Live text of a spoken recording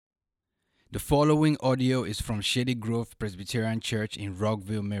The following audio is from Shady Grove Presbyterian Church in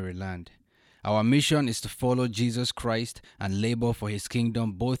Rockville, Maryland. Our mission is to follow Jesus Christ and labor for his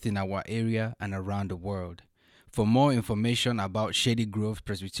kingdom both in our area and around the world. For more information about Shady Grove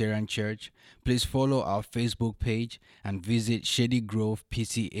Presbyterian Church, please follow our Facebook page and visit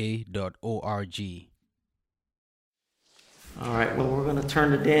shadygrovepca.org. All right, well, we're going to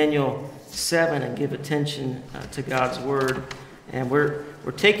turn to Daniel 7 and give attention to God's Word. And we're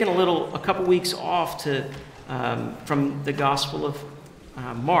taking a couple weeks off from the Gospel of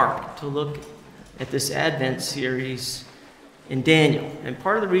Mark to look at this Advent series in Daniel. And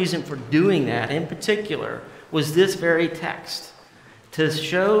part of the reason for doing that in particular was this very text, to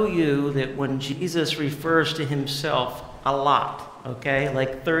show you that when Jesus refers to himself a lot, okay,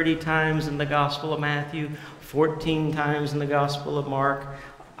 like 30 times in the Gospel of Matthew, 14 times in the Gospel of Mark,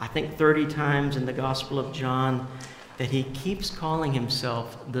 I think 30 times in the Gospel of John, that he keeps calling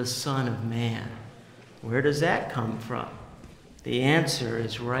himself the Son of Man. Where does that come from? The answer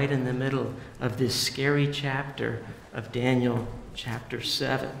is right in the middle of this scary chapter of Daniel chapter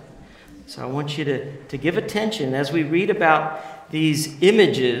 7. So I want you to give attention as we read about these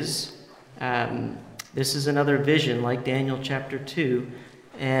images. This is another vision like Daniel chapter 2,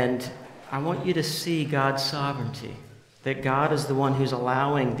 and I want you to see God's sovereignty, that God is the one who's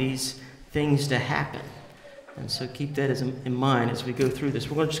allowing these things to happen. And so keep that in mind as we go through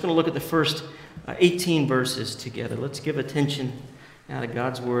this. We're just going to look at the first 18 verses together. Let's give attention now to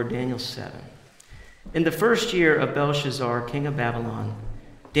God's word, Daniel 7. In the first year of Belshazzar, king of Babylon,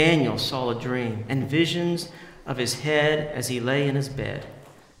 Daniel saw a dream and visions of his head as he lay in his bed.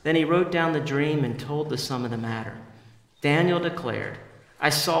 Then he wrote down the dream and told the sum of the matter. Daniel declared, I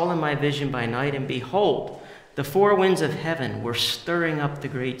saw in my vision by night, and behold, the four winds of heaven were stirring up the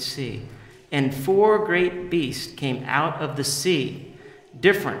great sea, and four great beasts came out of the sea,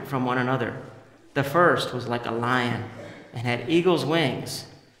 different from one another. The first was like a lion and had eagle's wings.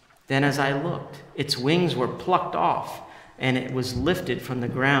 Then as I looked, its wings were plucked off, and it was lifted from the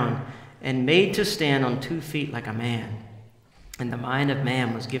ground and made to stand on 2 feet like a man. And the mind of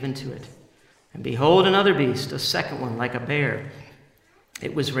man was given to it. And behold, another beast, a second one like a bear.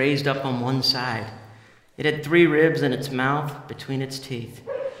 It was raised up on one side. It had 3 ribs in its mouth between its teeth.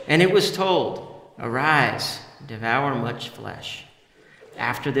 And it was told, arise, devour much flesh.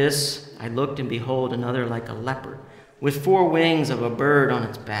 After this, I looked, and behold, another like a leopard, with 4 wings of a bird on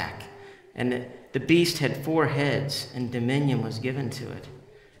its back. And the beast had 4 heads, and dominion was given to it.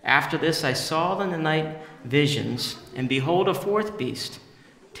 After this, I saw in the night visions, and behold, a 4th beast,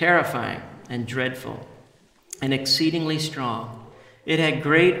 terrifying and dreadful, and exceedingly strong. It had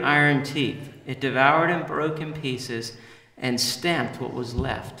great iron teeth. It devoured and broke in pieces, and stamped what was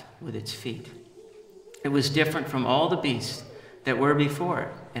left with its feet. It was different from all the beasts that were before it,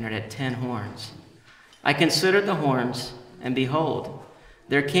 and it had 10 horns. I considered the horns, and behold,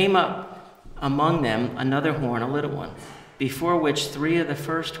 there came up among them another horn, a little one, before which 3 of the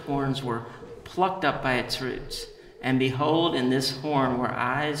first horns were plucked up by its roots. And behold, in this horn were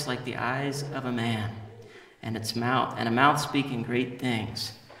eyes like the eyes of a man, and its mouth, and a mouth speaking great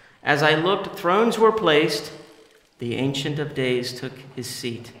things. As I looked, thrones were placed. The Ancient of Days took his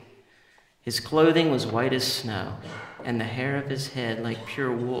seat. His clothing was white as snow, and the hair of his head like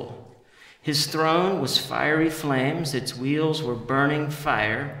pure wool. His throne was fiery flames. Its wheels were burning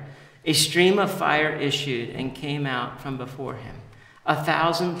fire. A stream of fire issued and came out from before him.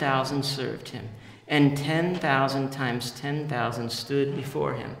 1,000,000 served him, and 10,000 times 10,000 stood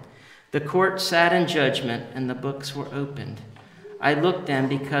before him. The court sat in judgment, and the books were opened. I looked then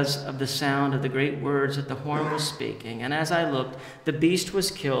because of the sound of the great words that the horn was speaking. And as I looked, the beast was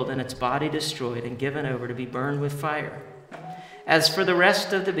killed and its body destroyed and given over to be burned with fire. As for the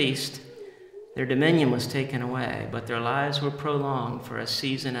rest of the beast, their dominion was taken away, but their lives were prolonged for a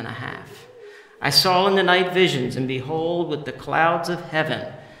season and a half. I saw in the night visions, and behold, with the clouds of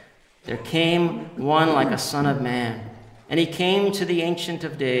heaven, there came one like a son of man. And he came to the Ancient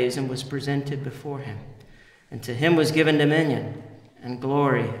of Days and was presented before him. And to him was given dominion and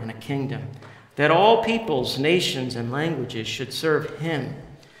glory and a kingdom, that all peoples, nations, and languages should serve him.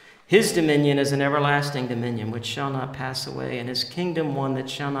 His dominion is an everlasting dominion which shall not pass away, and his kingdom one that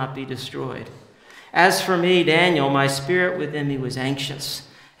shall not be destroyed. As for me, Daniel, my spirit within me was anxious,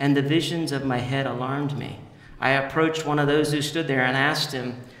 and the visions of my head alarmed me. I approached one of those who stood there and asked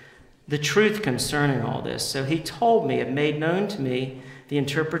him the truth concerning all this. So he told me and made known to me the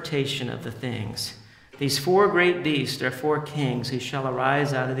interpretation of the things. These 4 great beasts are 4 kings who shall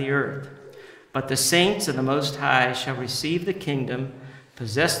arise out of the earth. But the saints of the Most High shall receive the kingdom,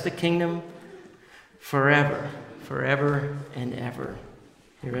 possess the kingdom forever, forever and ever.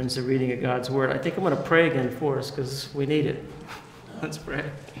 Here ends the reading of God's word. I think I'm going to pray again for us because we need it. Let's pray.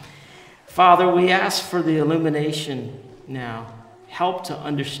 Father, we ask for the illumination now. Help to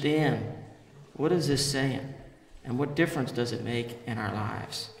understand, what is this saying? And what difference does it make in our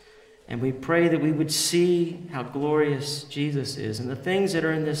lives? And we pray that we would see how glorious Jesus is. And the things that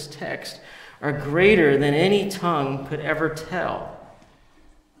are in this text are greater than any tongue could ever tell.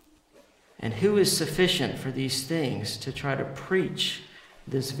 And who is sufficient for these things to try to preach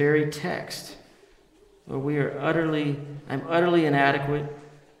this very text? Lord, I'm utterly inadequate,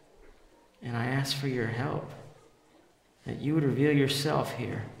 and I ask for your help, that you would reveal yourself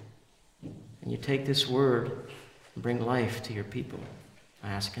here, and you take this word and bring life to your people. I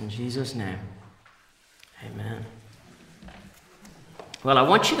ask in Jesus' name. Amen. Well, I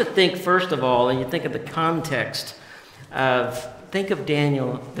want you to think, first of all, and you think of the context think of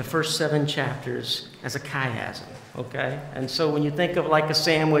Daniel, the first 7 chapters, as a chiasm, okay? And so when you think of like a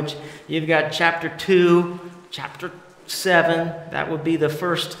sandwich, you've got chapter 2, chapter 7, that would be the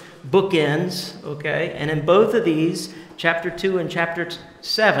first bookends, okay? And in both of these, chapter 2 and chapter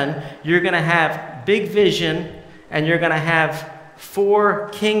 7, you're going to have big vision, and you're going to have 4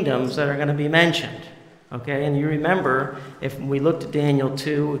 kingdoms that are going to be mentioned. Okay, and you remember, if we looked at Daniel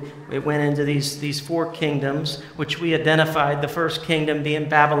 2, it went into these 4 kingdoms, which we identified, the first kingdom being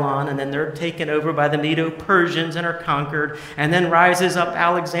Babylon, and then they're taken over by the Medo-Persians and are conquered, and then rises up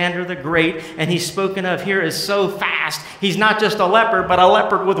Alexander the Great, and he's spoken of here as so fast. He's not just a leopard, but a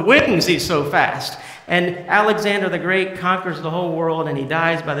leopard with wings, he's so fast. And Alexander the Great conquers the whole world, and he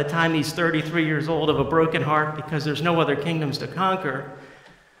dies by the time he's 33 years old of a broken heart because there's no other kingdoms to conquer.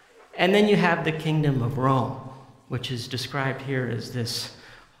 And then you have the kingdom of Rome, which is described here as this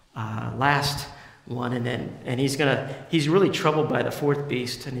last one. And he's really troubled by the 4th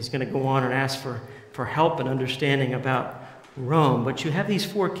beast, and he's going to go on and ask for help and understanding about Rome. But you have these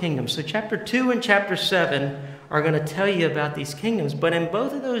 4 kingdoms. So chapter 2 and chapter 7 are going to tell you about these kingdoms. But in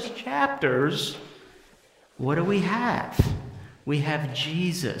both of those chapters, what do we have? We have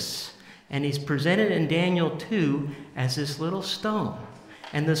Jesus. And he's presented in Daniel 2 as this little stone.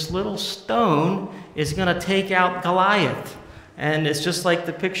 And this little stone is going to take out Goliath. And it's just like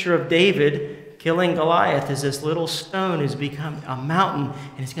the picture of David killing Goliath, as this little stone has become a mountain,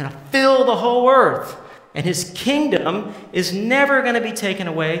 and it's going to fill the whole earth. And his kingdom is never going to be taken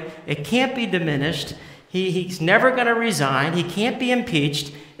away. It can't be diminished. He's never going to resign. He can't be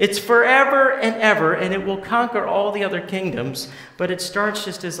impeached. It's forever and ever, and it will conquer all the other kingdoms. But it starts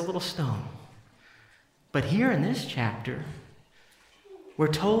just as a little stone. But here in this chapter, we're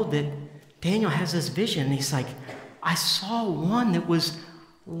told that Daniel has this vision, and he's like, I saw one that was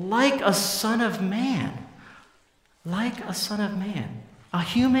like a son of man. Like a son of man. A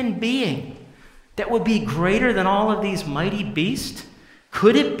human being that would be greater than all of these mighty beasts.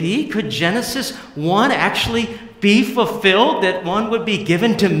 Could it be? Could Genesis 1 actually be fulfilled? That one would be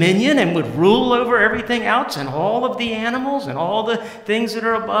given dominion and would rule over everything else and all of the animals and all the things that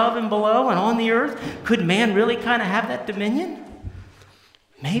are above and below and on the earth? Could man really kind of have that dominion?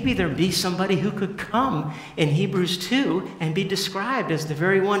 Maybe there'd be somebody who could come in Hebrews 2 and be described as the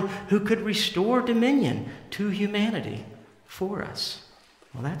very one who could restore dominion to humanity for us.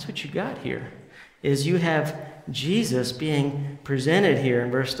 Well, that's what you got here, is you have Jesus being presented here in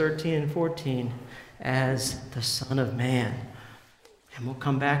verse 13 and 14 as the Son of Man. And we'll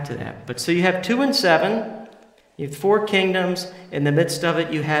come back to that. But so you have 2 and 7. You have 4 kingdoms. In the midst of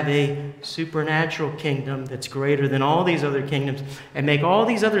it, you have a supernatural kingdom that's greater than all these other kingdoms, and make all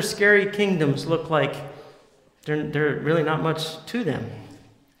these other scary kingdoms look like they're really not much to them.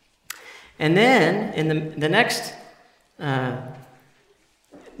 And then, in the next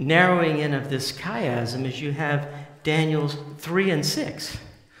narrowing in of this chiasm is you have Daniel's 3 and 6.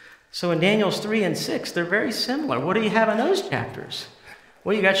 So in Daniel's 3 and 6, they're very similar. What do you have in those chapters?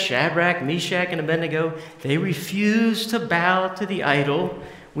 Well, you got Shadrach, Meshach, and Abednego. They refuse to bow to the idol.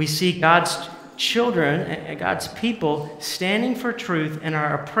 We see God's children, God's people, standing for truth and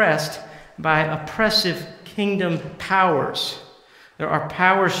are oppressed by oppressive kingdom powers. There are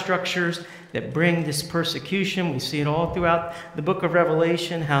power structures that bring this persecution. We see it all throughout the book of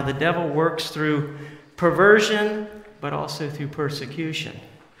Revelation, how the devil works through perversion, but also through persecution.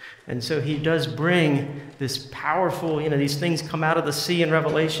 And so he does bring this powerful, these things come out of the sea in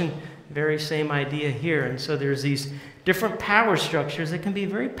Revelation, very same idea here. And so there's these different power structures that can be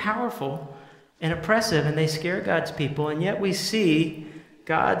very powerful and oppressive, and they scare God's people. And yet we see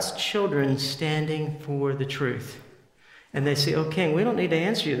God's children standing for the truth. And they say, oh, King, we don't need to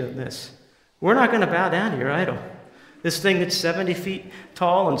answer you this. We're not going to bow down to your idol. This thing that's 70 feet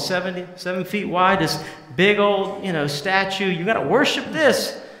tall and 7 feet wide, this big old, statue, you got to worship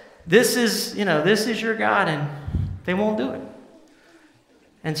this. this is your God, and they won't do it.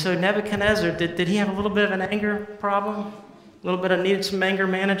 And so Nebuchadnezzar, did he have a little bit of an anger problem? A little bit of needed some anger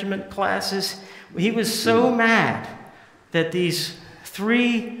management classes? He was so mad that these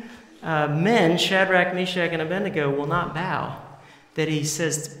three men, Shadrach, Meshach, and Abednego, will not bow, that he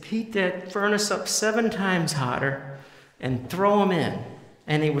says, heat that furnace up 7 times hotter and throw them in.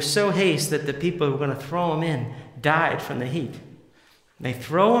 And he was so haste that the people who were going to throw him in died from the heat. They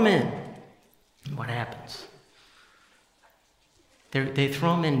throw him in. What happens? They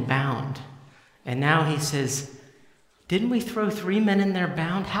throw him in bound. And now he says, didn't we throw 3 men in there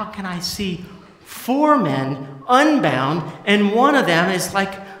bound? How can I see 4 men unbound, and one of them is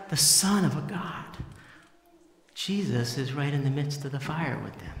like the Son of a God? Jesus is right in the midst of the fire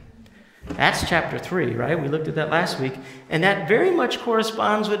with them. That's chapter 3, right? We looked at that last week. And that very much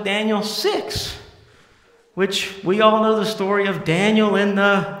corresponds with Daniel 6, which we all know the story of Daniel in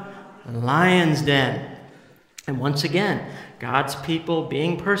the lion's den. And once again, God's people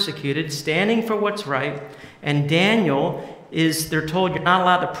being persecuted, standing for what's right. And Daniel they're told, you're not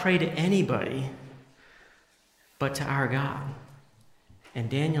allowed to pray to anybody but to our God. And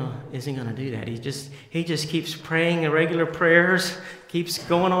Daniel isn't going to do that. He just keeps praying irregular prayers, keeps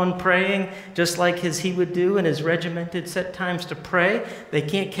going on praying, just like he would do in his regimented set times to pray. They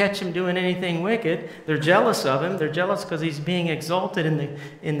can't catch him doing anything wicked. They're jealous of him. They're jealous because he's being exalted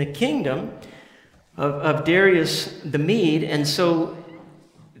in the kingdom of Darius the Mede. And so,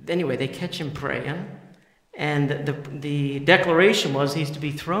 anyway, they catch him praying. And the declaration was he's to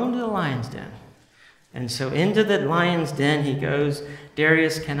be thrown to the lion's den. And so into the lion's den he goes.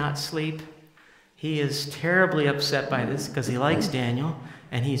 Darius cannot sleep. He is terribly upset by this because he likes Daniel,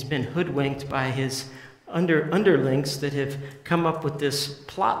 and he's been hoodwinked by his underlings that have come up with this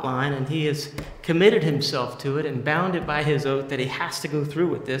plot line, and he has committed himself to it and bounded by his oath that he has to go through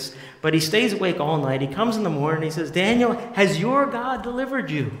with this. But he stays awake all night. He comes in the morning, he says, Daniel, has your God delivered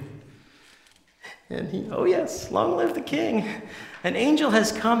you? And oh yes, long live the king. An angel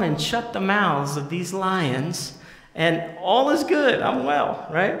has come and shut the mouths of these lions, and all is good. I'm well,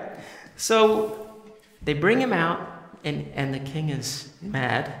 right? So they bring him out, and the king is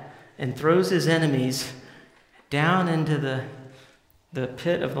mad and throws his enemies down into the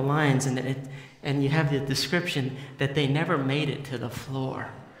pit of the lions, and you have the description that they never made it to the floor.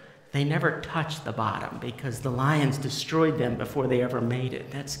 They never touched the bottom because the lions destroyed them before they ever made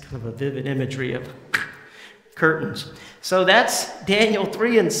it. That's kind of a vivid imagery of curtains. So that's Daniel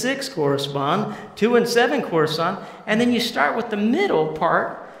 3 and 6 correspond, 2 and 7 correspond, and then you start with the middle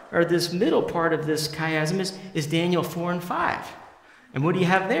part, or this middle part of this chiasm is Daniel 4 and 5. And what do you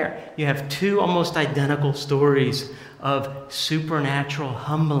have there? You have 2 almost identical stories of supernatural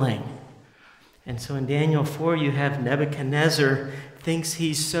humbling. And so in Daniel 4, you have Nebuchadnezzar thinks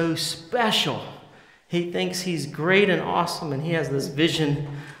he's so special. He thinks he's great and awesome, and he has this vision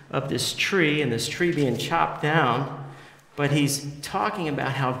of this tree, and this tree being chopped down. But he's talking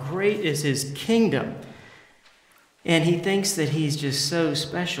about how great is his kingdom. And he thinks that he's just so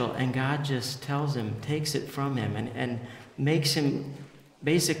special, and God just tells him, takes it from him, and makes him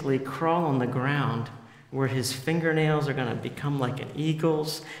basically crawl on the ground where his fingernails are going to become like an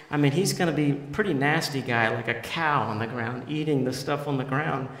eagle's. I mean, he's going to be a pretty nasty guy, like a cow on the ground, eating the stuff on the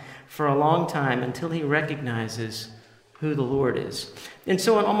ground for a long time until he recognizes who the Lord is. And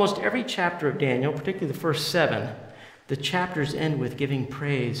so in almost every chapter of Daniel, particularly the first 7, the chapters end with giving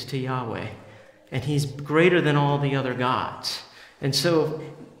praise to Yahweh. And he's greater than all the other gods. And so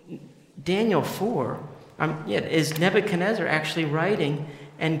Daniel 4 is Nebuchadnezzar actually writing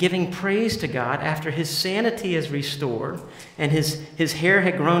and giving praise to God after his sanity is restored, and his hair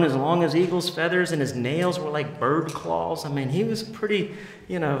had grown as long as eagle's feathers, and his nails were like bird claws. I mean, he was pretty,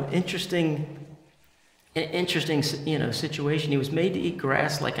 interesting situation. He was made to eat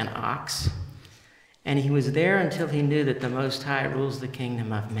grass like an ox, and he was there until he knew that the Most High rules the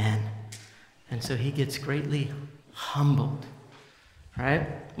kingdom of men. And so he gets greatly humbled, right?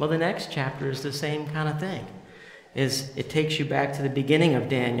 Well, the next chapter is the same kind of thing. It takes you back to the beginning of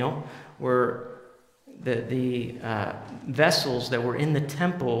Daniel, where the vessels that were in the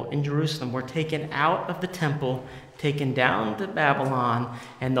temple in Jerusalem were taken out of the temple, taken down to Babylon,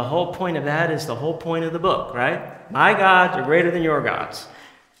 and the whole point of that is the whole point of the book, right? My gods are greater than your gods.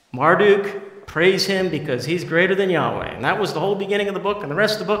 Marduk, praise him because he's greater than Yahweh. And that was the whole beginning of the book, and the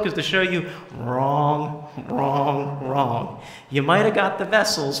rest of the book is to show you wrong, wrong, wrong. You might have got the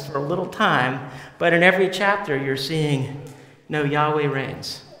vessels for a little time, but in every chapter you're seeing, no, Yahweh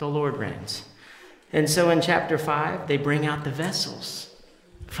reigns, the Lord reigns. And so in chapter 5, they bring out the vessels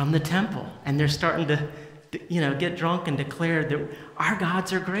from the temple, and they're starting to get drunk and declare that our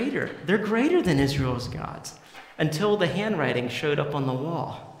gods are greater. They're greater than Israel's gods. Until the handwriting showed up on the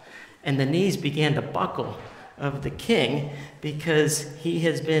wall and the knees began to buckle of the king, because he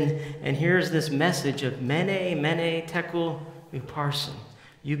has been, and here's this message of Mene, Mene, Tekel, Upharsin.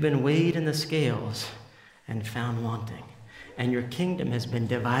 You've been weighed in the scales and found wanting, and your kingdom has been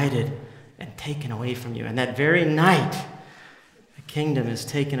divided and taken away from you. And that very night, the kingdom is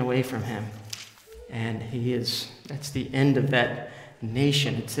taken away from him. And that's the end of that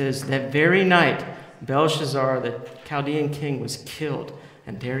nation. It says that very night, Belshazzar, the Chaldean king, was killed,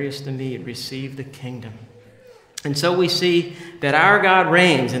 and Darius the Mede received the kingdom. And so we see that our God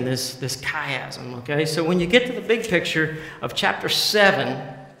reigns in this chiasm, okay? So when you get to the big picture of chapter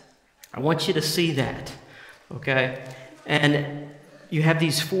 7, I want you to see that, okay? And you have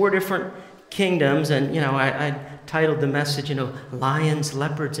these 4 different kingdoms, and, I titled the message, Lions,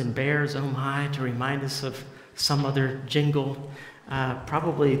 Leopards, and Bears, oh my, to remind us of some other jingle,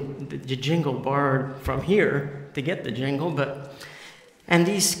 probably the jingle borrowed from here to get the jingle, and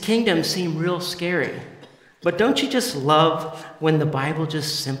these kingdoms seem real scary. But don't you just love when the Bible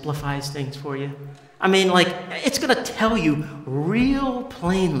just simplifies things for you? I mean, it's going to tell you real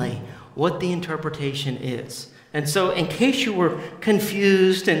plainly what the interpretation is. And so in case you were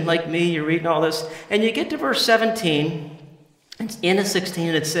confused, and like me, you're reading all this, and you get to verse 17, and in the 16,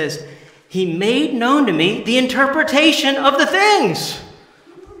 it says, he made known to me the interpretation of the things.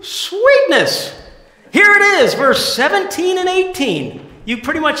 Sweetness. Here it is, verse 17 and 18. You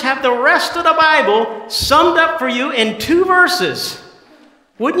pretty much have the rest of the Bible summed up for you in 2 verses.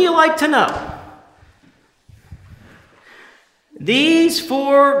 Wouldn't you like to know? These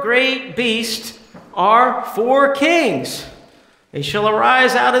 4 great beasts are 4 kings. They shall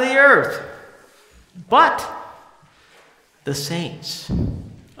arise out of the earth. But the saints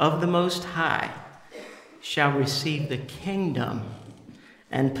of the Most High shall receive the kingdom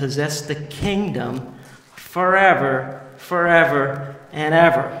and possess the kingdom forever, forever, and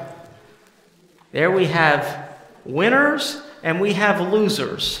ever. There we have winners and we have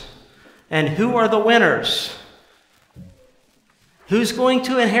losers. And who are the winners? Who's going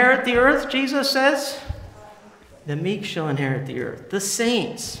to inherit the earth, Jesus says? The meek shall inherit the earth, the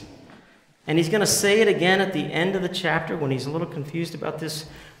saints. And he's going to say it again at the end of the chapter when he's a little confused about this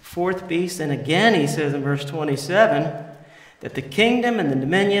 4th beast. And again he says in verse 27, that the kingdom and the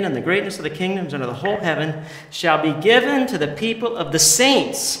dominion and the greatness of the kingdoms under the whole heaven shall be given to the people of the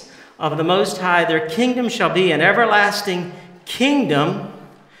saints of the Most High. Their kingdom shall be an everlasting kingdom,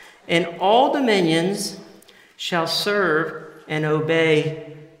 and all dominions shall serve and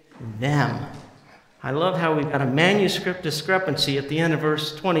obey them. I love how we've got a manuscript discrepancy at the end of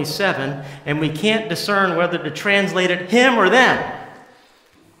verse 27, and we can't discern whether to translate it him or them.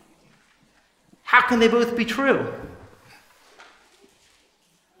 How can they both be true?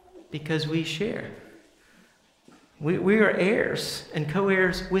 Because we share. We are heirs and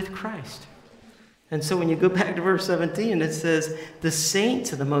co-heirs with Christ. And so when you go back to verse 17, it says, the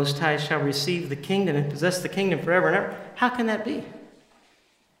saints of the Most High shall receive the kingdom and possess the kingdom forever and ever. How can that be?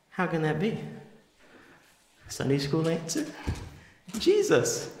 How can that be? Sunday school answer?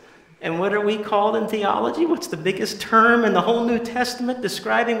 Jesus. And what are we called in theology? What's the biggest term in the whole New Testament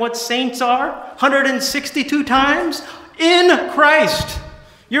describing what saints are? 162 times? In Christ.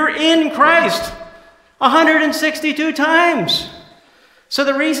 You're in Christ 162 times. So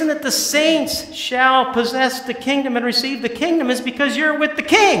the reason that the saints shall possess the kingdom and receive the kingdom is because you're with the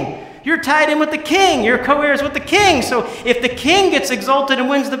king. You're tied in with the king. You're co-heirs with the king. So if the king gets exalted and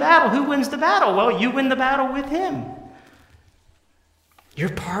wins the battle, who wins the battle? Well, you win the battle with him. You're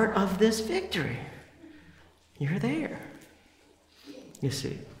part of this victory. You're there. You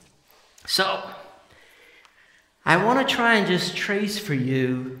see. So I want to try and just trace for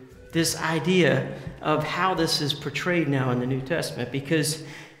you this idea of how this is portrayed now in the New Testament, because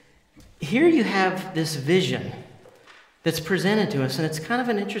here you have this vision that's presented to us, and it's kind of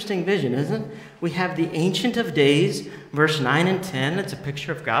an interesting vision, isn't it? We have the Ancient of Days, verse 9 and 10. It's a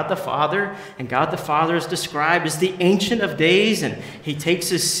picture of God the Father, and God the Father is described as the Ancient of Days, and he takes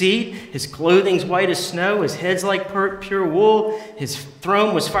his seat. His clothing's white as snow, his head's like pure wool, his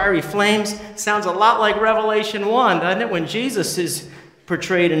throne was fiery flames. Sounds a lot like Revelation 1, doesn't it, when Jesus is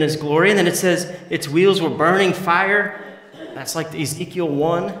portrayed in his glory, and then it says its wheels were burning fire. That's like Ezekiel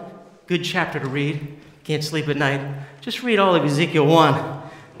 1. Good chapter to read. Can't sleep at night. Just read all of Ezekiel 1.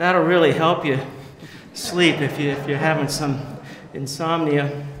 That'll really help you sleep if you're having some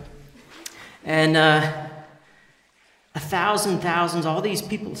insomnia. And 1,000 thousands, all these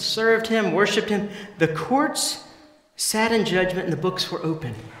people served him, worshipped him. The courts sat in judgment, and the books were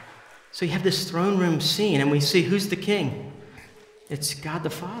open. So you have this throne room scene, and we see who's the king? It's God the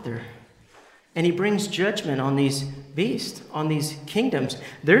Father. And he brings judgment on these beasts, on these kingdoms.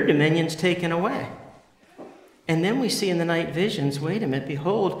 Their dominion's taken away. And then we see in the night visions, wait a minute,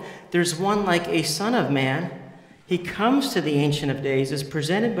 behold, there's one like a son of man. He comes to the Ancient of Days, is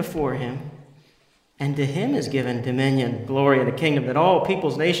presented before him, and to him is given dominion, glory, and a kingdom that all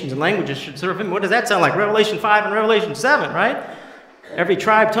peoples, nations, and languages should serve him. What does that sound like? Revelation 5 and Revelation 7, right? Every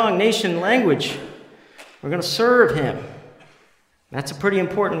tribe, tongue, nation, language. We're going to serve him. That's a pretty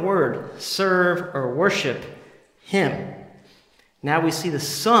important word. Serve or worship him. Now we see the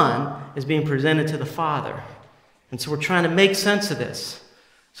Son is being presented to the Father. And so we're trying to make sense of this.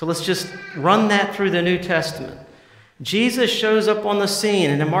 So let's just run that through the New Testament. Jesus shows up on the scene,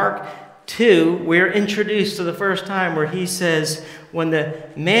 and in Mark 2, we're introduced to the first time where he says, when the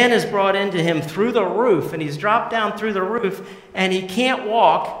man is brought into him through the roof, and he's dropped down through the roof, and he can't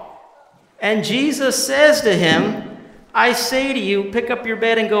walk, and Jesus says to him, I say to you, pick up your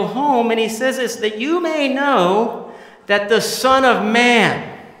bed and go home. And he says this, that you may know that the Son of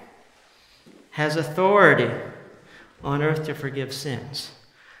Man has authority on earth to forgive sins.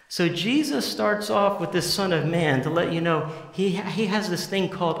 So Jesus starts off with this Son of Man to let you know he has this thing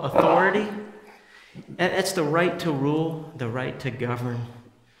called authority. That's the right to rule, the right to govern.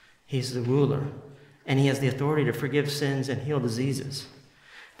 He's the ruler. And he has the authority to forgive sins and heal diseases.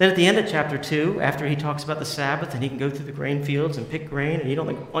 Then at the end of chapter 2, after he talks about the Sabbath, and he can go through the grain fields and pick grain and eat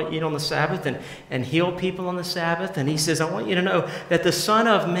on the Sabbath and heal people on the Sabbath, and he says, I want you to know that the Son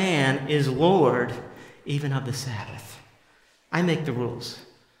of Man is Lord even of the Sabbath. I make the rules.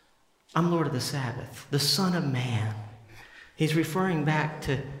 I'm Lord of the Sabbath, the Son of Man. He's referring back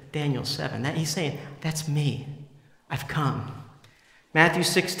to Daniel 7. He's saying, that's me. I've come. Matthew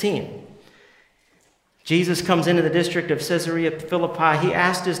 16. Jesus comes into the district of Caesarea Philippi. He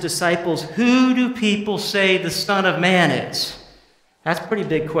asked his disciples, who do people say the Son of Man is? That's a pretty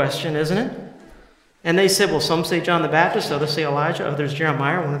big question, isn't it? And they said, well, some say John the Baptist, others say Elijah, others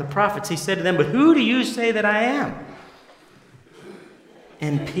Jeremiah, one of the prophets. He said to them, but who do you say that I am?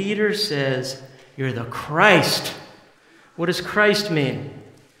 And Peter says, you're the Christ. What does Christ mean?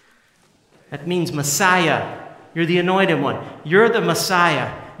 That means Messiah. You're the anointed one. You're the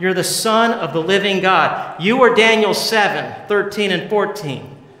Messiah. You're the Son of the living God. You are Daniel 7, 13 and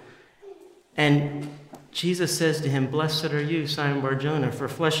 14. And Jesus says to him, blessed are you, Simon Bar-Jonah, for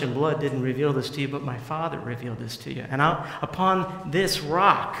flesh and blood didn't reveal this to you, but my Father revealed this to you. And upon this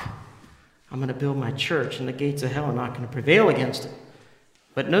rock, I'm going to build my church, and the gates of hell are not going to prevail against it.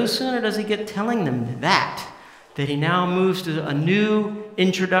 But no sooner does he get telling them that he now moves to a new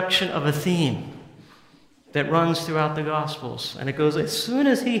introduction of a theme that runs throughout the Gospels. And it goes, as soon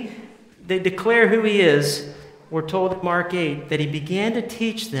as they declare who he is, we're told in Mark 8 that he began to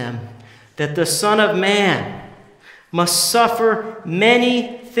teach them that the Son of Man must suffer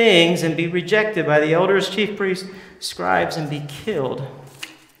many things and be rejected by the elders, chief priests, scribes, and be killed,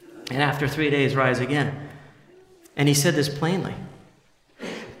 and after 3 days rise again. And he said this plainly.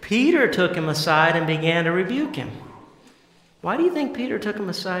 Peter took him aside and began to rebuke him. Why do you think Peter took him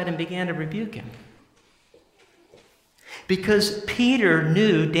aside and began to rebuke him? Because Peter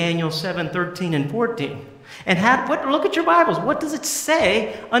knew Daniel 7, 13, and 14. And look at your Bibles. What does it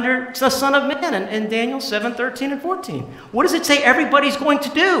say under the Son of Man in Daniel 7, 13, and 14? What does it say everybody's going to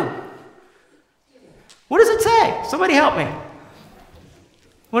do? What does it say? Somebody help me.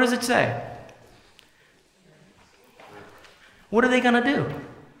 What does it say? What are they going to do?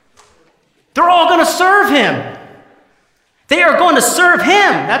 They're all going to serve him. They are going to serve him.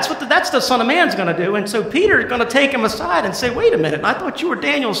 That's the Son of Man's going to do. And so Peter's going to take him aside and say, wait a minute, I thought you were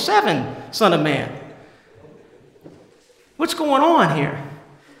Daniel 7, Son of Man. What's going on here?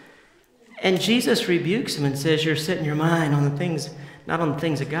 And Jesus rebukes him and says, you're setting your mind on the things, not on the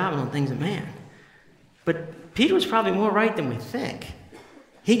things of God, but on the things of man. But Peter was probably more right than we think.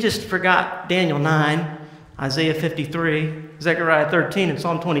 He just forgot Daniel 9, Isaiah 53, Zechariah 13, and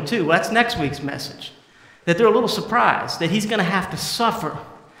Psalm 22. Well, that's next week's message. That they're a little surprised that he's going to have to suffer.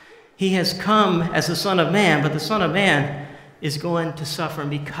 He has come as the Son of Man, but the Son of Man is going to suffer and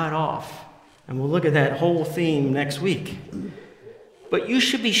be cut off. And we'll look at that whole theme next week. But you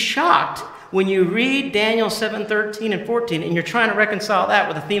should be shocked when you read Daniel 7, 13, and 14, and you're trying to reconcile that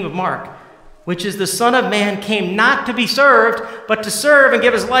with the theme of Mark, which is the Son of Man came not to be served, but to serve and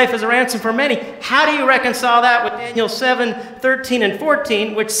give his life as a ransom for many. How do you reconcile that with Daniel 7, 13, and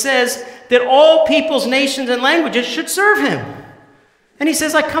 14, which says that all peoples, nations, and languages should serve him? And he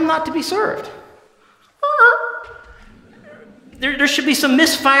says, I come not to be served. There should be some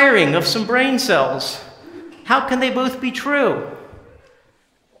misfiring of some brain cells. How can they both be true?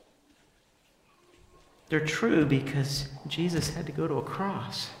 They're true because Jesus had to go to a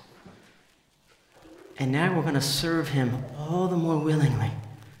cross. And now we're going to serve him all the more willingly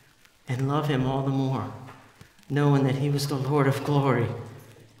and love him all the more, knowing that he was the Lord of glory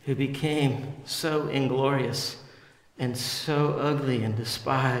who became so inglorious and so ugly and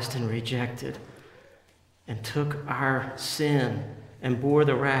despised and rejected and took our sin and bore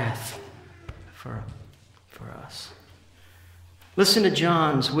the wrath for us. Listen to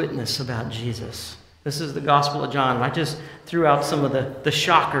John's witness about Jesus. This is the Gospel of John. I just threw out some of the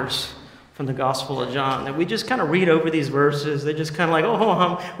shockers from the Gospel of John that we just kind of read over these verses. They're just kind of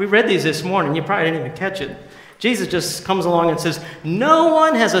like, we read these this morning. You probably didn't even catch it. Jesus just comes along and says, no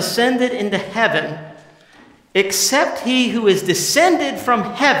one has ascended into heaven except he who is descended from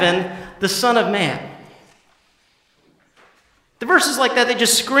heaven, the Son of Man. The verses like that, they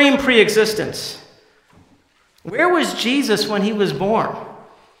just scream pre-existence. Where was Jesus when he was born?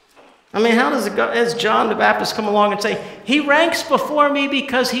 I mean, how does it go? As John the Baptist come along and say, he ranks before me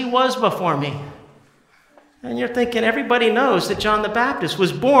because he was before me. And you're thinking, everybody knows that John the Baptist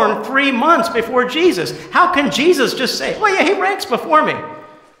was born 3 months before Jesus. How can Jesus just say, well, yeah, he ranks before me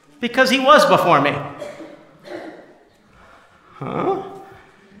because he was before me? Huh?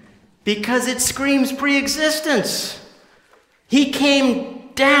 Because it screams pre-existence. He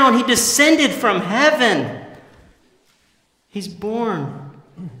came down. He descended from heaven. He's born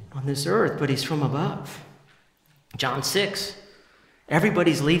on this earth, but he's from above. John 6.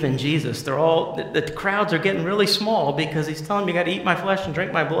 Everybody's leaving Jesus. The crowds are getting really small because he's telling them, you got to eat my flesh and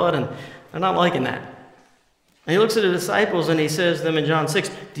drink my blood, and they're not liking that. And he looks at the disciples and he says to them in John 6,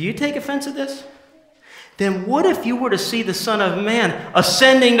 do you take offense at this? Then what if you were to see the Son of Man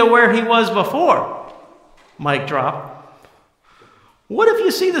ascending to where he was before? Mic drop. What if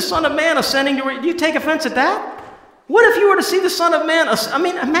you see the Son of Man ascending to where... Do you take offense at that? What if you were to see the Son of Man...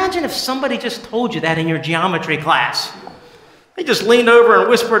 imagine if somebody just told you that in your geometry class. They just leaned over and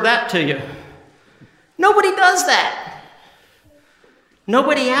whispered that to you. Nobody does that.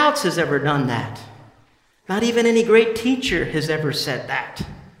 Nobody else has ever done that. Not even any great teacher has ever said that.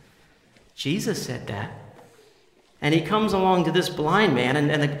 Jesus said that. And he comes along to this blind man,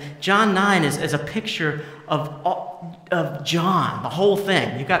 and John 9 is a picture of John, the whole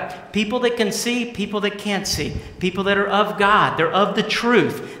thing. You've got people that can see, people that can't see, people that are of God, they're of the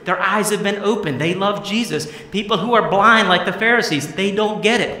truth. Their eyes have been opened. They love Jesus. People who are blind like the Pharisees, they don't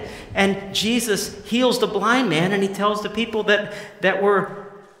get it. And Jesus heals the blind man, and he tells the people that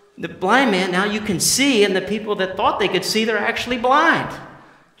were the blind man, now you can see, and the people that thought they could see, they're actually blind.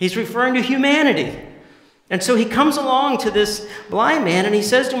 He's referring to humanity. And so he comes along to this blind man, and he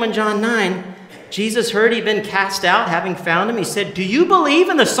says to him in John 9, Jesus heard he'd been cast out, having found him. He said, do you believe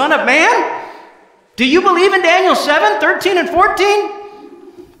in the Son of Man? Do you believe in Daniel 7, 13 and 14?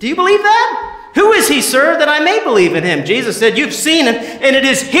 Do you believe that? Who is he, sir, that I may believe in him? Jesus said, you've seen him, and it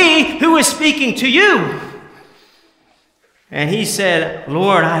is he who is speaking to you. And he said,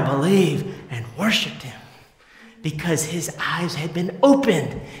 Lord, I believe, and worshiped him because his eyes had been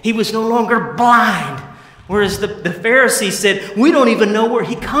opened. He was no longer blind. Whereas the Pharisees said, we don't even know where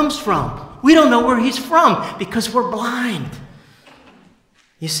he comes from. We don't know where he's from because we're blind.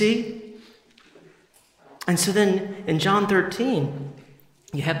 You see? And so then in John 13,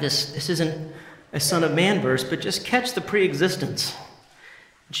 you have this isn't a Son of Man verse, but just catch the pre-existence.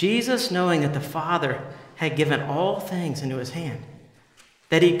 Jesus, knowing that the Father had given all things into his hand,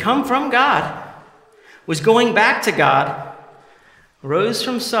 that he'd come from God, was going back to God, rose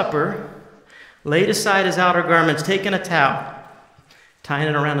from supper, laid aside his outer garments, taken a towel, tying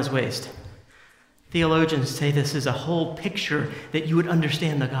it around his waist. Theologians say this is a whole picture that you would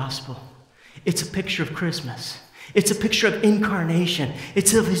understand the gospel. It's a picture of Christmas. It's a picture of incarnation.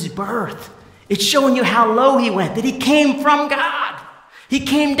 It's of his birth. It's showing you how low he went, that he came from God. He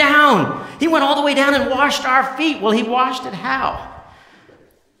came down. He went all the way down and washed our feet. Well, he washed it how?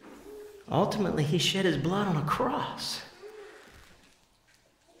 Ultimately, he shed his blood on a cross.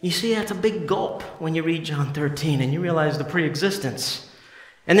 You see, that's a big gulp when you read John 13 and you realize the pre-existence.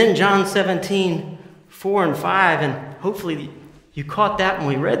 And then John 17, 4 and 5, and hopefully you caught that when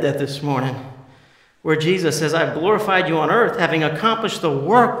we read that this morning, where Jesus says, I've glorified you on earth, having accomplished the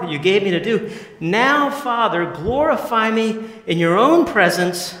work that you gave me to do. Now, Father, glorify me in your own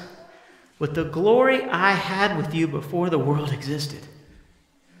presence with the glory I had with you before the world existed.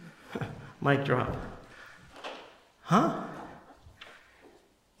 Mic drop. Huh?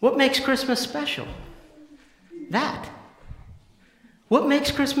 What makes Christmas special? That. What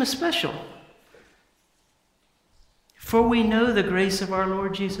makes Christmas special? For we know the grace of our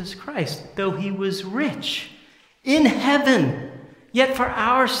Lord Jesus Christ, though he was rich in heaven, Yet for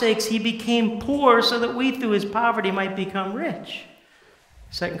our sakes he became poor so that we through his poverty might become rich.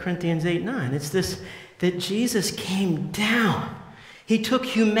 2 Corinthians 8:9. It's this, that Jesus came down. He took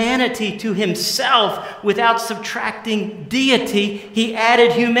humanity to himself without subtracting deity. He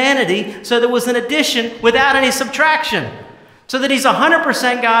added humanity, so there was an addition without any subtraction. So that he's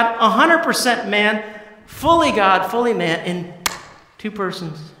 100% God, 100% man, fully God, fully man, in two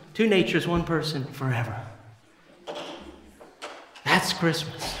persons, two natures, one person, forever. That's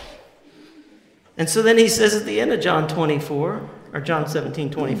Christmas. And so then he says at the end of John 24, or John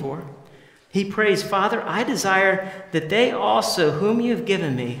 17:24, he prays, Father, I desire that they also, whom you've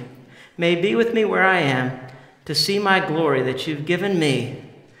given me, may be with me where I am, to see my glory that you've given me,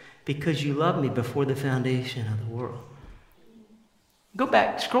 because you loved me before the foundation of the world. Go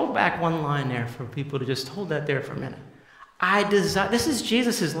back, scroll back one line there for people to just hold that there for a minute. This is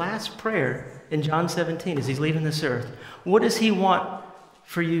Jesus' last prayer in John 17 as he's leaving this earth. What does he want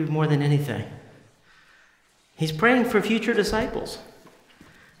for you more than anything? He's praying for future disciples.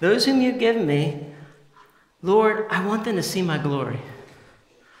 Those whom you've given me, Lord, I want them to see my glory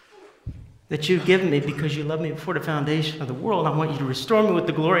that you've given me because you loved me before the foundation of the world. I want you to restore me with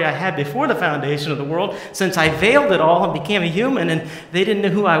the glory I had before the foundation of the world, since I veiled it all and became a human and they didn't know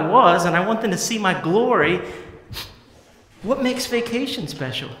who I was, and I want them to see my glory. What makes vacation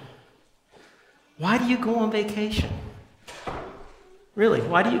special? Why do you go on vacation? Really,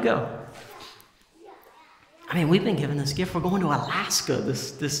 why do you go? I mean, we've been given this gift. We're going to Alaska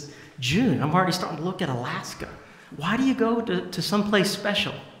this June. I'm already starting to look at Alaska. Why do you go to someplace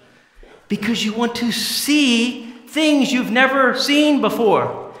special? Because you want to see things you've never seen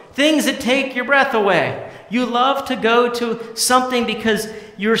before. Things that take your breath away. You love to go to something because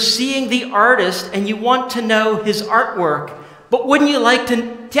you're seeing the artist and you want to know his artwork. But wouldn't you like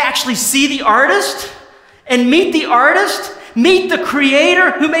to actually see the artist and meet the artist? Meet the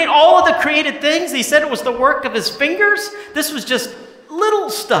creator who made all of the created things. He said it was the work of his fingers. This was just little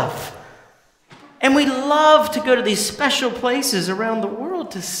stuff. And we love to go to these special places around the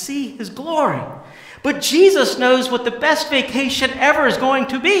world to see his glory. But Jesus knows what the best vacation ever is going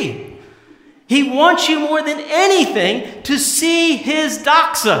to be. He wants you more than anything to see his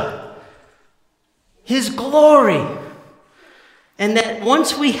doxa, his glory. And that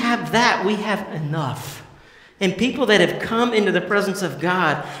once we have that, we have enough. And people that have come into the presence of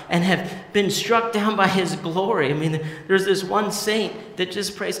God and have been struck down by his glory. I mean, there's this one saint that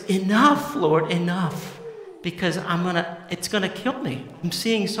just prays, enough, Lord, enough. Because it's going to kill me. I'm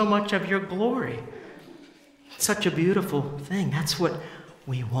seeing so much of your glory. It's such a beautiful thing. That's what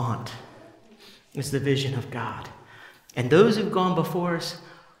we want, is the vision of God. And those who've gone before us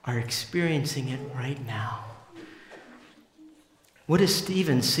are experiencing it right now. What does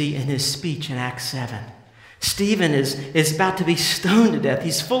Stephen see in his speech in Acts 7? Stephen is about to be stoned to death.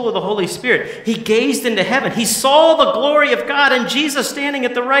 He's full of the Holy Spirit. He gazed into heaven. He saw the glory of God and Jesus standing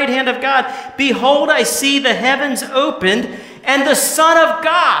at the right hand of God. Behold, I see the heavens opened and the Son of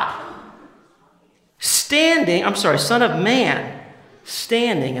Man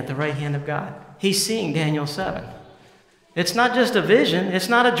standing at the right hand of God. He's seeing Daniel 7. It's not just a vision. It's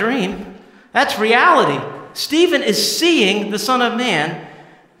not a dream. That's reality. Stephen is seeing the Son of Man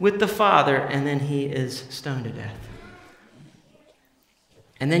with the Father, and then he is stoned to death.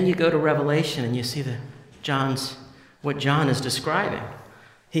 And then you go to Revelation and you see what John is describing.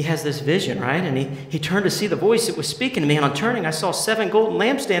 He has this vision, right? And he turned to see the voice that was speaking to me, and on turning I saw 7 golden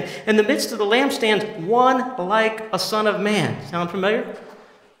lampstands. In the midst of the lampstands, one like a son of man. Sound familiar?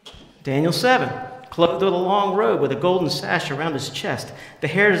 Daniel 7. Clothed with a long robe with a golden sash around his chest. The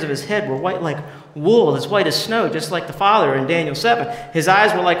hairs of his head were white like wool, as white as snow, just like the Father in Daniel 7. His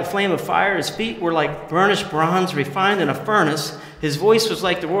eyes were like a flame of fire. His feet were like burnished bronze refined in a furnace. His voice was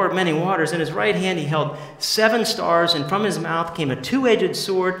like the roar of many waters. In his right hand he held 7 stars, and from his mouth came a 2-edged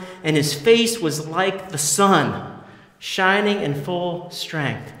sword, and his face was like the sun, shining in full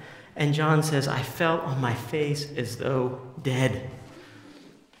strength. And John says, I fell on my face as though dead.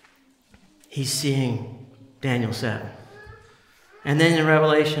 He's seeing Daniel 7. And then in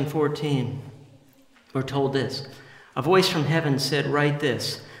Revelation 14, we're told this. A voice from heaven said, write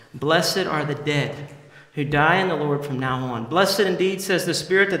this, blessed are the dead who die in the Lord from now on. Blessed indeed, says the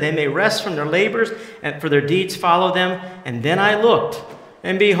Spirit, that they may rest from their labors and for their deeds follow them. And then I looked,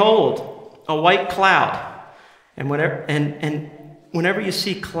 and behold, a white cloud. And whenever you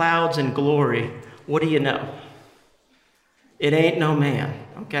see clouds and glory, what do you know? It ain't no man,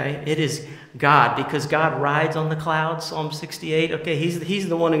 okay? It is God, because God rides on the clouds, Psalm 68. Okay, he's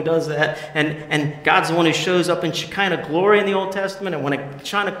the one who does that. And God's the one who shows up in Shekinah glory in the Old Testament. And when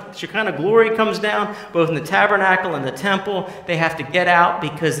Shekinah glory comes down, both in the tabernacle and the temple, they have to get out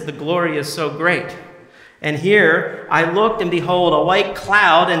because the glory is so great. And here I looked, and behold, a white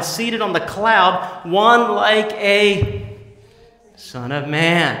cloud, and seated on the cloud, one like a Son of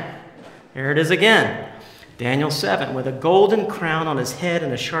Man. Here it is again. Daniel 7, with a golden crown on his head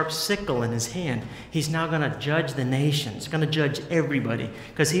and a sharp sickle in his hand. He's now going to judge the nations, going to judge everybody,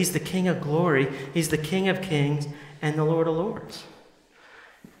 because he's the King of glory, he's the King of kings, and the Lord of lords.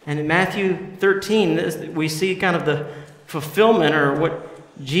 And in Matthew 13, we see kind of the fulfillment, or what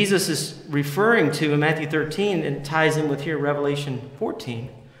Jesus is referring to in Matthew 13, and ties in with here Revelation 14.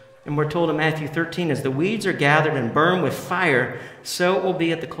 And we're told in Matthew 13, as the weeds are gathered and burned with fire, so it will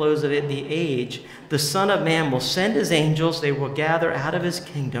be at the close of the age. The Son of Man will send his angels. They will gather out of his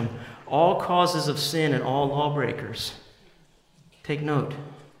kingdom all causes of sin and all lawbreakers. Take note.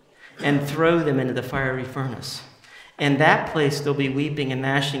 And throw them into the fiery furnace. In that place there'll be weeping and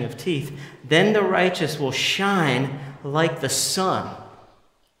gnashing of teeth. Then the righteous will shine like the sun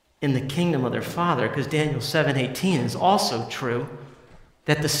in the kingdom of their Father, because Daniel 7:18 is also true.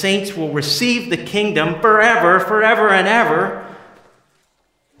 That the saints will receive the kingdom forever, forever and ever.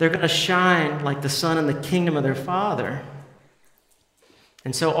 They're going to shine like the sun in the kingdom of their Father.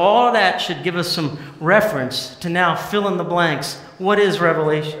 And so all of that should give us some reference to now fill in the blanks. What is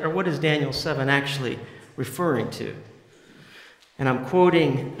Revelation, or what is Daniel 7 actually referring to? And I'm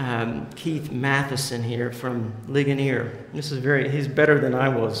quoting Keith Matheson here from Ligonier. He's better than I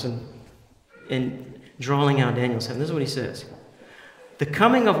was in drawing out Daniel 7. This is what he says. The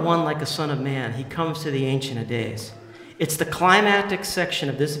coming of one like a Son of Man, he comes to the Ancient of Days. It's the climactic section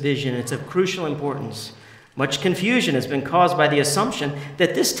of this vision. It's of crucial importance. Much confusion has been caused by the assumption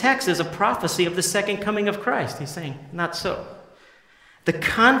that this text is a prophecy of the second coming of Christ. He's saying, not so. The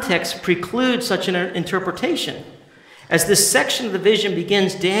context precludes such an interpretation. As this section of the vision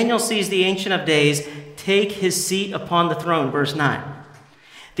begins, Daniel sees the Ancient of Days take his seat upon the throne, verse 9.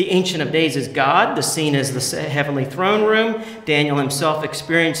 The Ancient of Days is God. The scene is the heavenly throne room. Daniel himself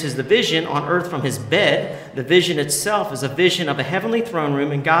experiences the vision on earth from his bed. The vision itself is a vision of a heavenly throne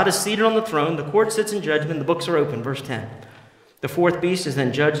room, and God is seated on the throne. The court sits in judgment. The books are open, verse 10. The fourth beast is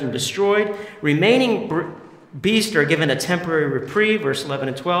then judged and destroyed. Remaining beasts are given a temporary reprieve, verse 11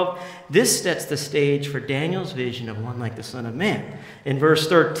 and 12. This sets the stage for Daniel's vision of one like the Son of Man. In verse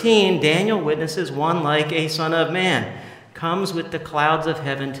 13, Daniel witnesses one like a Son of Man comes with the clouds of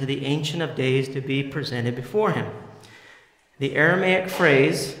heaven to the Ancient of Days to be presented before him. The Aramaic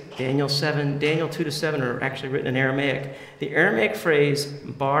phrase, Daniel 2-7 are actually written in Aramaic. The Aramaic phrase,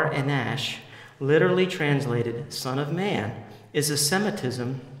 bar enash, literally translated Son of Man, is a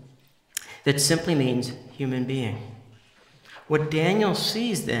Semitism that simply means human being. What Daniel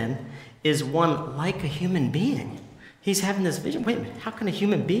sees then is one like a human being. He's having this vision. Wait a minute, how can a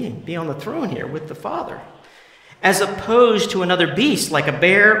human being be on the throne here with the Father? As opposed to another beast like a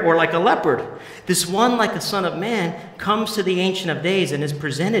bear or like a leopard. This one like a Son of Man comes to the Ancient of Days and is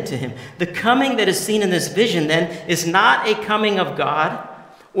presented to him. The coming that is seen in this vision then is not a coming of God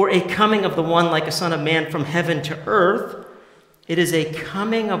or a coming of the one like a Son of Man from heaven to earth. It is a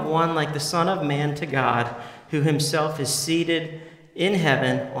coming of one like the Son of Man to God, who himself is seated in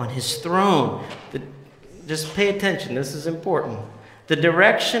heaven on his throne. Just pay attention, this is important. The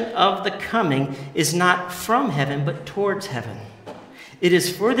direction of the coming is not from heaven, but towards heaven. It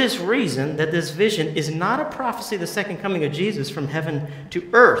is for this reason that this vision is not a prophecy of the second coming of Jesus from heaven to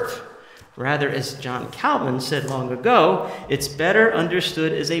earth. Rather, as John Calvin said long ago, it's better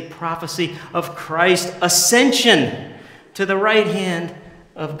understood as a prophecy of Christ's ascension to the right hand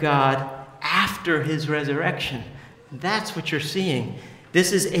of God after his resurrection. That's what you're seeing.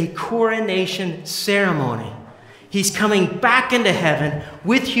 This is a coronation ceremony. He's coming back into heaven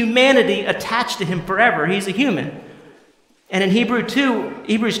with humanity attached to him forever. He's a human. And in Hebrews 2,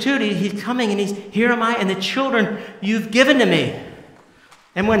 he's coming and he's, here am I and the children you've given to me.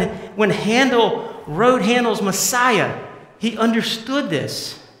 And when Handel wrote Handel's Messiah, he understood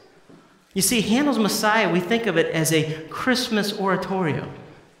this. You see, Handel's Messiah, we think of it as a Christmas oratorio.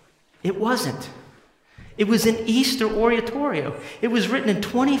 It wasn't. It was an Easter oratorio. It was written in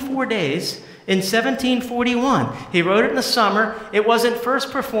 24 days in 1741. He wrote it in the summer. It wasn't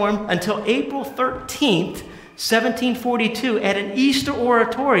first performed until April 13th, 1742, at an Easter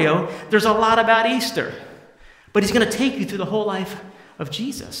oratorio. There's a lot about Easter. But he's going to take you through the whole life of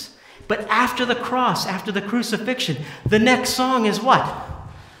Jesus. But after the cross, after the crucifixion, the next song is what?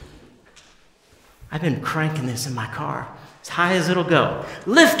 I've been cranking this in my car. as high as it'll go.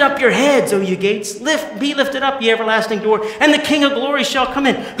 Lift up your heads, O you gates. Be lifted up, ye everlasting door, and the King of glory shall come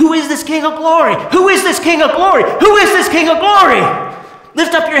in. Who is this King of glory? Who is this King of glory? Who is this King of glory?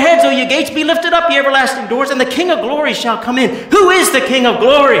 Lift up your heads, O ye gates. Be lifted up, ye everlasting doors, and the King of glory shall come in. Who is the King of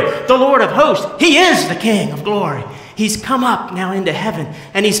glory? The Lord of hosts. He is the King of glory. He's come up now into heaven,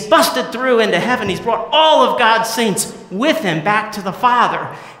 and he's busted through into heaven. He's brought all of God's saints with him back to the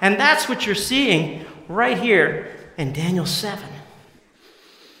Father. And that's what you're seeing right here in Daniel 7.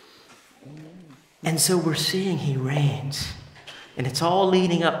 And so we're seeing he reigns. And it's all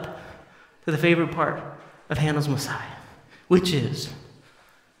leading up to the favorite part of Handel's Messiah, which is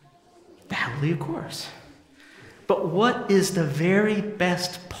the Hallelujah Chorus. But what is the very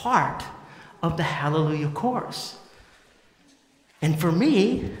best part of the Hallelujah Chorus? And for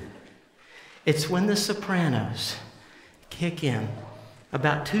me, it's when the sopranos kick in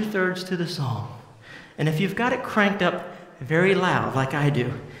about 2/3 to the song. And if you've got it cranked up very loud, like I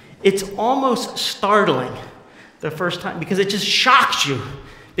do, it's almost startling the first time because it just shocks you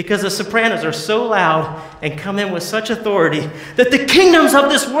because the sopranos are so loud and come in with such authority that the kingdoms of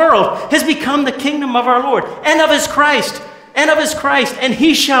this world has become the kingdom of our Lord and of his Christ, and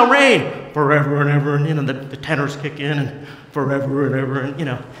he shall reign forever and ever. And, the tenors kick in and forever and ever, and,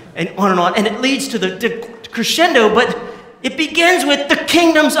 and on. And it leads to the crescendo, but it begins with the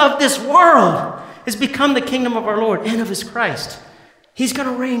kingdoms of this world has become the kingdom of our Lord and of his Christ. He's going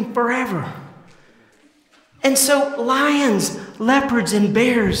to reign forever. And so lions, leopards, and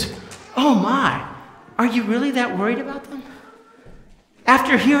bears, oh my, are you really that worried about them?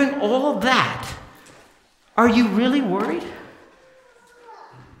 After hearing all that, are you really worried?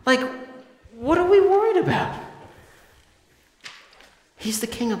 Like, what are we worried about? He's the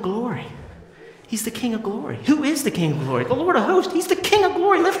King of glory. He's the King of glory. Who is the King of glory? The Lord of hosts. He's the King of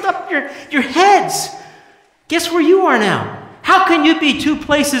glory. Lift up your heads. Guess where you are now? How can you be two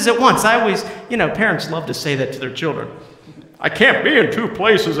places at once? I always, parents love to say that to their children. I can't be in two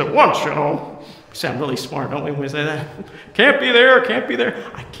places at once, We sound really smart, don't we, when we say that? Can't be there, can't be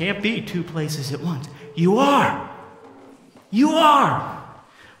there. I can't be two places at once. You are. You are.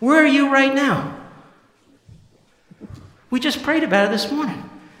 Where are you right now? We just prayed about it this morning.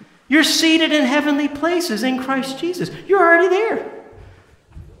 You're seated in heavenly places in Christ Jesus. You're already there.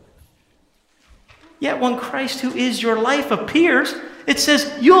 Yet when Christ, who is your life, appears, it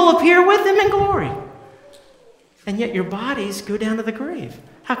says you'll appear with him in glory. And yet your bodies go down to the grave.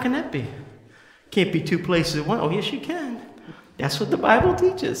 How can that be? Can't be two places at once. Oh, yes, you can. That's what the Bible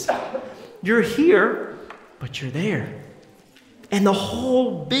teaches. You're here, but you're there. And the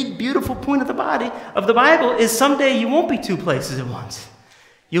whole big, beautiful point of the Bible is someday you won't be two places at once.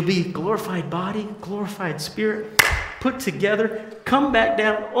 You'll be glorified body, glorified spirit, put together, come back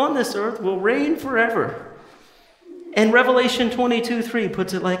down on this earth, will reign forever. And Revelation 22:3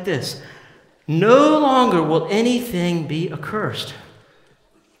 puts it like this: no longer will anything be accursed,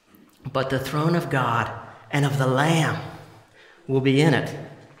 but the throne of God and of the Lamb will be in it,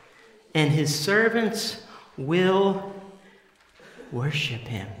 and his servants will worship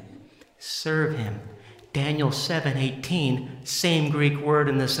him, serve him. Daniel 7:18, same Greek word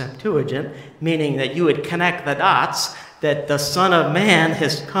in the Septuagint, meaning that you would connect the dots, that the Son of Man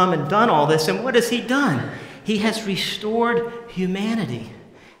has come and done all this. And what has he done? He has restored humanity.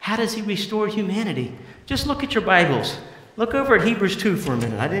 How does he restore humanity? Just look at your Bibles. Look over at Hebrews 2 for a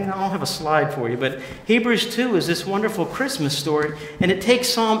minute. I don't have a slide for you, but Hebrews 2 is this wonderful Christmas story, and it takes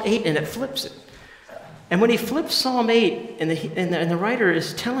Psalm 8 and it flips it. And when he flips Psalm 8, and the writer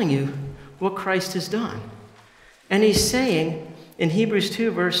is telling you what Christ has done. And he's saying in Hebrews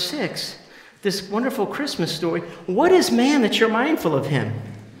 2, verse 6, this wonderful Christmas story, what is man that you're mindful of him?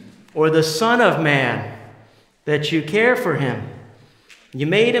 Or the Son of Man that you care for him? You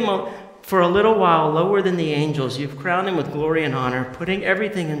made him for a little while lower than the angels. You've crowned him with glory and honor, putting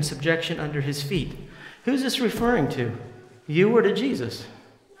everything in subjection under his feet. Who's this referring to? You or to Jesus?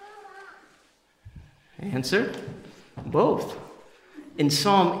 Answer, both. In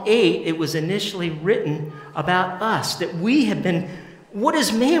Psalm 8, it was initially written about us, that we have been, what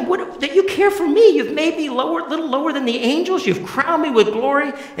is man? That you care for me. You've made me little lower than the angels. You've crowned me with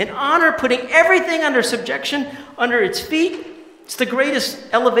glory and honor, putting everything under subjection, under its feet. It's the greatest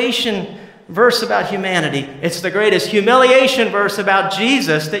elevation verse about humanity. It's the greatest humiliation verse about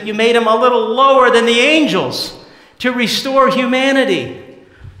Jesus, that you made him a little lower than the angels to restore humanity.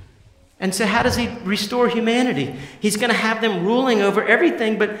 And so how does he restore humanity? He's going to have them ruling over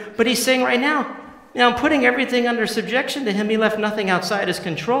everything, but he's saying right now, I'm putting everything under subjection to him. He left nothing outside his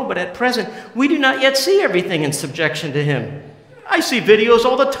control, but at present, we do not yet see everything in subjection to him. I see videos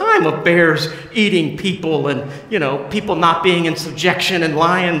all the time of bears eating people and, people not being in subjection and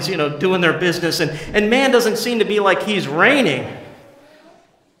lions, doing their business. And man doesn't seem to be like he's reigning.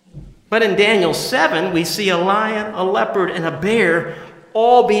 But in Daniel 7, we see a lion, a leopard, and a bear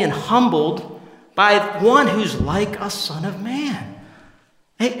all being humbled by one who's like a son of man,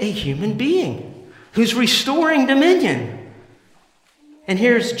 a human being who's restoring dominion. And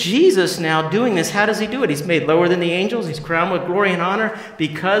here's Jesus now doing this. How does he do it? He's made lower than the angels. He's crowned with glory and honor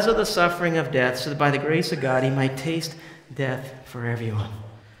because of the suffering of death, so that by the grace of God he might taste death for everyone.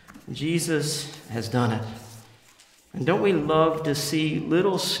 Jesus has done it. And don't we love to see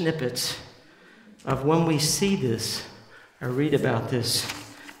little snippets of when we see this or read about this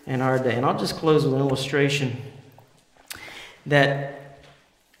in our day? And I'll just close with an illustration that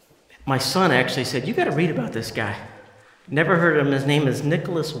my son actually said, you got to read about this guy. Never heard of him. His name is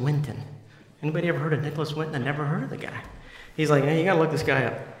Nicholas Winton. Anybody ever heard of Nicholas Winton? I never heard of the guy. He's like, hey, you got to look this guy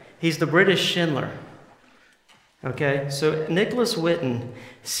up. He's the British Schindler. Okay, so Nicholas Winton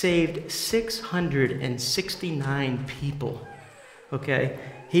saved 669 people. Okay,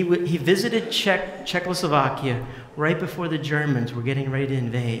 he visited Czechoslovakia right before the Germans were getting ready to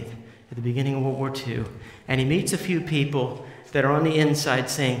invade at the beginning of World War II. And he meets a few people that are on the inside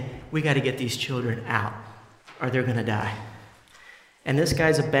saying, we got to get these children out, or they're going to die. And this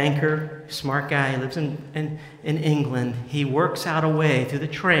guy's a banker, smart guy. He lives in England. He works out a way through the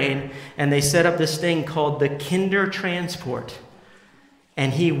train, and they set up this thing called the Kinder Transport.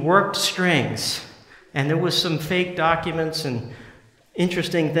 And he worked strings, and there was some fake documents and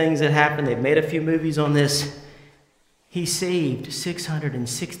interesting things that happened. They've made a few movies on this. He saved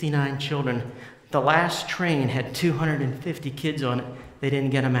 669 children. The last train had 250 kids on it. They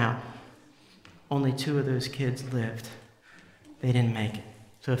didn't get them out. Only 2 of those kids lived. They didn't make it.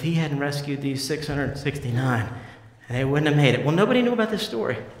 So if he hadn't rescued these 669, they wouldn't have made it. Well, nobody knew about this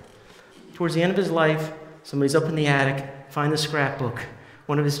story. Towards the end of his life, somebody's up in the attic, find the scrapbook.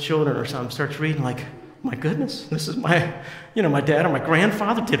 One of his children or something starts reading like, my goodness, this is my dad or my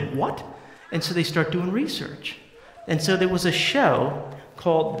grandfather did what? And so they start doing research. And so there was a show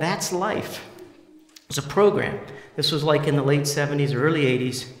called That's Life. It was a program. This was like in the late 70s or early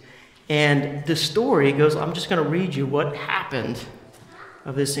 80s. And the story goes, I'm just going to read you what happened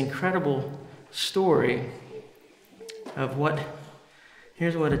of this incredible story of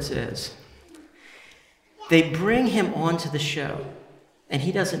here's what it says. They bring him onto the show, and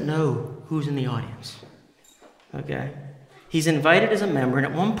he doesn't know who's in the audience. Okay? He's invited as a member, and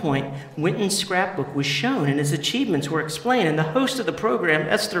at one point, Winton's scrapbook was shown, and his achievements were explained. And the host of the program,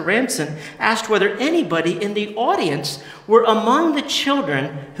 Esther Ranson, asked whether anybody in the audience were among the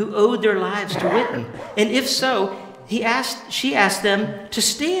children who owed their lives to Winton. And if so, she asked them to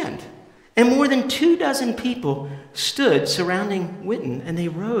stand. And more than 24 people stood surrounding Winton, and they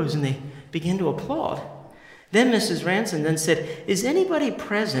rose and they began to applaud. Then Mrs. Ranson then said, is anybody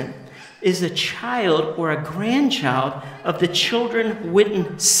present is a child or a grandchild of the children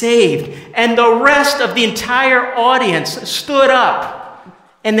Winton saved? And the rest of the entire audience stood up,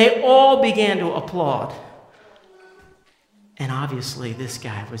 and they all began to applaud. And obviously, this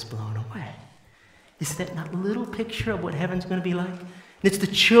guy was blown away. Is that not a little picture of what heaven's going to be like? It's the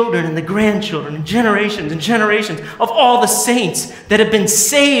children and the grandchildren and generations of all the saints that have been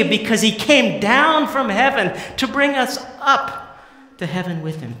saved because he came down from heaven to bring us up to heaven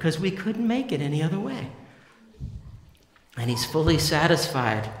with him, because we couldn't make it any other way. And he's fully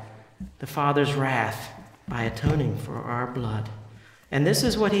satisfied the Father's wrath by atoning for our blood. And this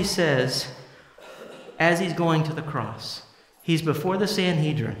is what he says as he's going to the cross. He's before the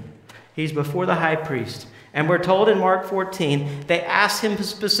Sanhedrin. He's before the high priest. And we're told in Mark 14, they asked him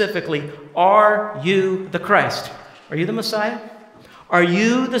specifically, are you the Christ? Are you the Messiah? Are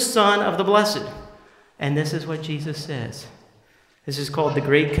you the Son of the Blessed? And this is what Jesus says. This is called the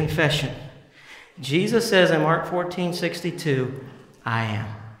Great Confession. Jesus says in Mark 14:62, I am.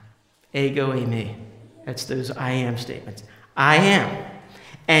 Ego eimi. That's those I am statements. I am.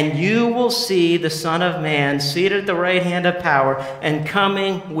 And you will see the Son of Man seated at the right hand of power and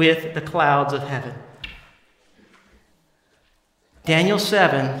coming with the clouds of heaven. Daniel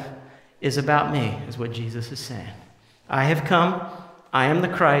 7 is about me, is what Jesus is saying. I have come. I am the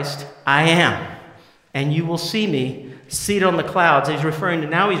Christ. I am. And you will see me seated on the clouds. He's referring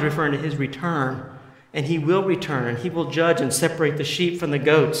to his return. And he will return, and he will judge and separate the sheep from the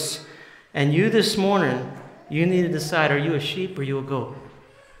goats. And you this morning, you need to decide, are you a sheep or are you a goat?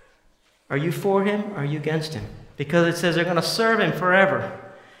 Are you for him or are you against him? Because it says they're going to serve him forever.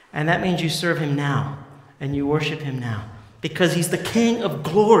 And that means you serve him now, and you worship him now. because he's the King of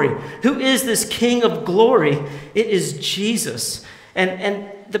glory. Who is this King of glory? It is Jesus. And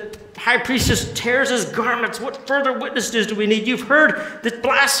the high priest just tears his garments. What further witnesses do we need? You've heard this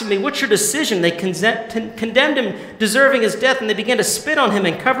blasphemy. What's your decision? They condemned him, deserving his death, and they began to spit on him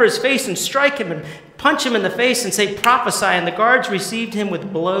and cover his face and strike him and punch him in the face and say, prophesy. And the guards received him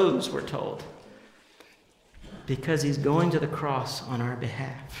with blows, we're told, because he's going to the cross on our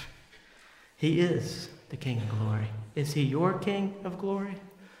behalf. He is the King of glory. Is he your King of glory?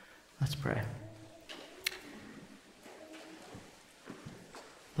 Let's pray.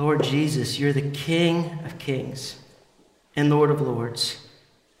 Lord Jesus, you're the King of kings and Lord of lords.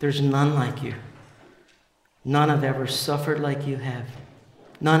 There's none like you. None have ever suffered like you have.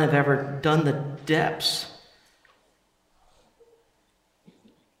 None have ever done the depths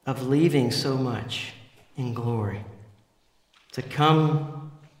of leaving so much in glory to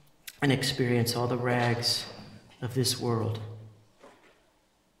come and experience all the rags of this world.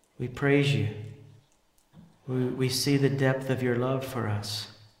 We praise you. We see the depth of your love for us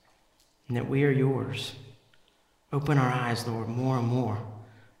and that we are yours. Open our eyes, Lord, more and more,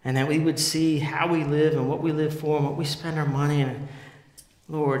 and that we would see how we live and what we live for and what we spend our money in.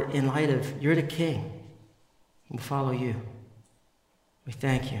 Lord, in light of you're the King, we'll follow you. We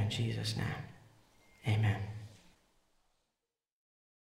thank you in Jesus' name. Amen.